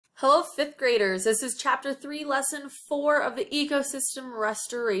Hello, fifth graders. This is Chapter 3, Lesson 4 of the Ecosystem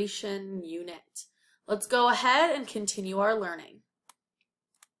Restoration Unit. Let's go ahead and continue our learning.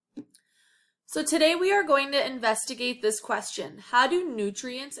 So today we are going to investigate this question. How do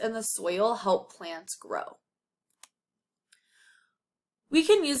nutrients in the soil help plants grow? We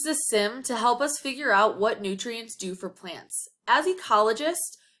can use the sim to help us figure out what nutrients do for plants. As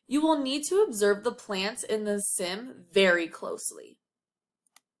ecologists, you will need to observe the plants in the sim very closely.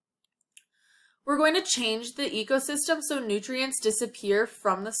 We're going to change the ecosystem so nutrients disappear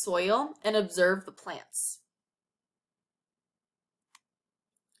from the soil and observe the plants.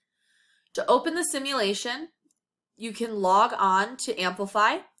 To open the simulation, you can log on to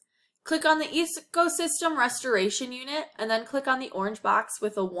Amplify, click on the Ecosystem Restoration Unit, and then click on the orange box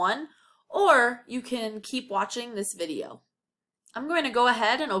with a 1, or you can keep watching this video. I'm going to go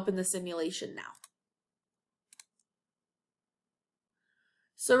ahead and open the simulation now.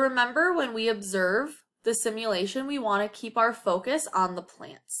 So remember, when we observe the simulation, we want to keep our focus on the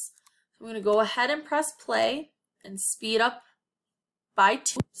plants. I'm going to go ahead and press play and speed up by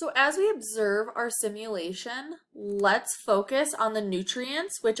 2. So as we observe our simulation, let's focus on the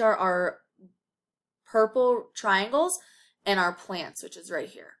nutrients, which are our purple triangles, and our plants, which is right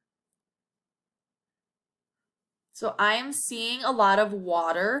here. So I am seeing a lot of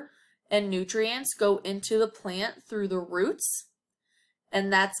water and nutrients go into the plant through the roots.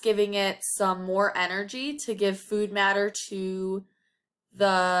 And that's giving it some more energy to give food matter to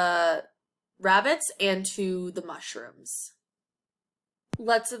the rabbits and to the mushrooms.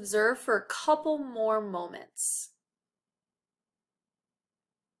 Let's observe for a couple more moments.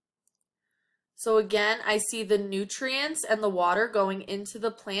 So again, I see the nutrients and the water going into the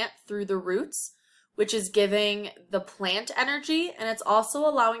plant through the roots, which is giving the plant energy, and it's also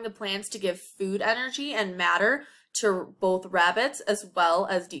allowing the plants to give food energy and matter to both rabbits as well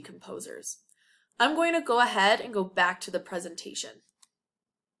as decomposers. I'm going to go ahead and go back to the presentation.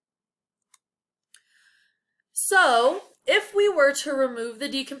 So, if we were to remove the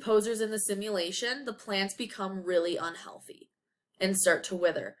decomposers in the simulation, the plants become really unhealthy and start to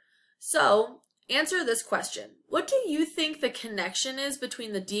wither. So, answer this question. What do you think the connection is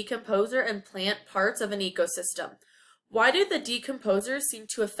between the decomposer and plant parts of an ecosystem? Why do the decomposers seem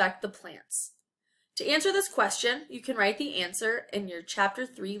to affect the plants? To answer this question, you can write the answer in your Chapter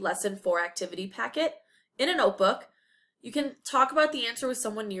 3, Lesson 4 activity packet in a notebook. You can talk about the answer with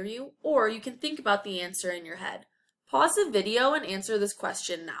someone near you, or you can think about the answer in your head. Pause the video and answer this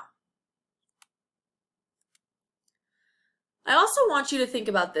question now. I also want you to think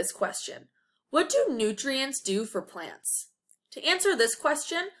about this question. What do nutrients do for plants? To answer this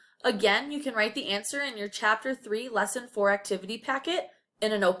question, again, you can write the answer in your Chapter 3, Lesson 4 activity packet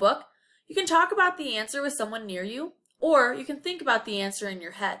in a notebook. You can talk about the answer with someone near you, or you can think about the answer in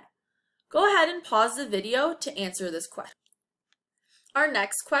your head. Go ahead and pause the video to answer this question. Our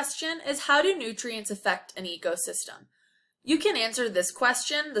next question is, how do nutrients affect an ecosystem? You can answer this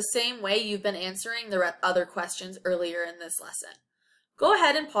question the same way you've been answering the other questions earlier in this lesson. Go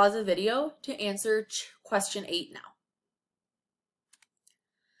ahead and pause the video to answer question 8 now.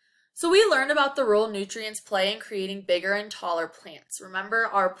 So we learned about the role nutrients play in creating bigger and taller plants. Remember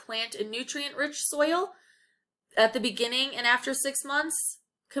our plant and nutrient-rich soil at the beginning and after 6 months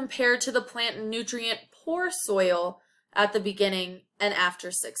compared to the plant and nutrient-poor soil at the beginning and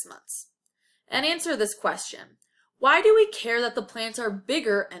after 6 months. And answer this question. Why do we care that the plants are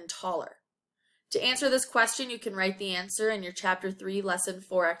bigger and taller? To answer this question, you can write the answer in your Chapter 3, Lesson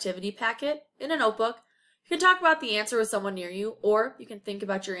 4 activity packet in a notebook. You can talk about the answer with someone near you, or you can think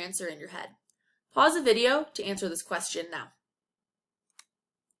about your answer in your head. Pause the video to answer this question now.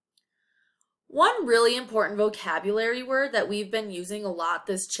 One really important vocabulary word that we've been using a lot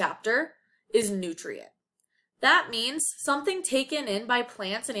this chapter is nutrient. That means something taken in by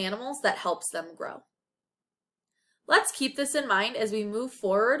plants and animals that helps them grow. Let's keep this in mind as we move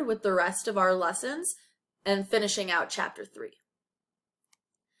forward with the rest of our lessons and finishing out Chapter 3.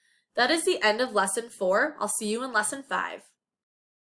 That is the end of Lesson 4. I'll see you in Lesson 5.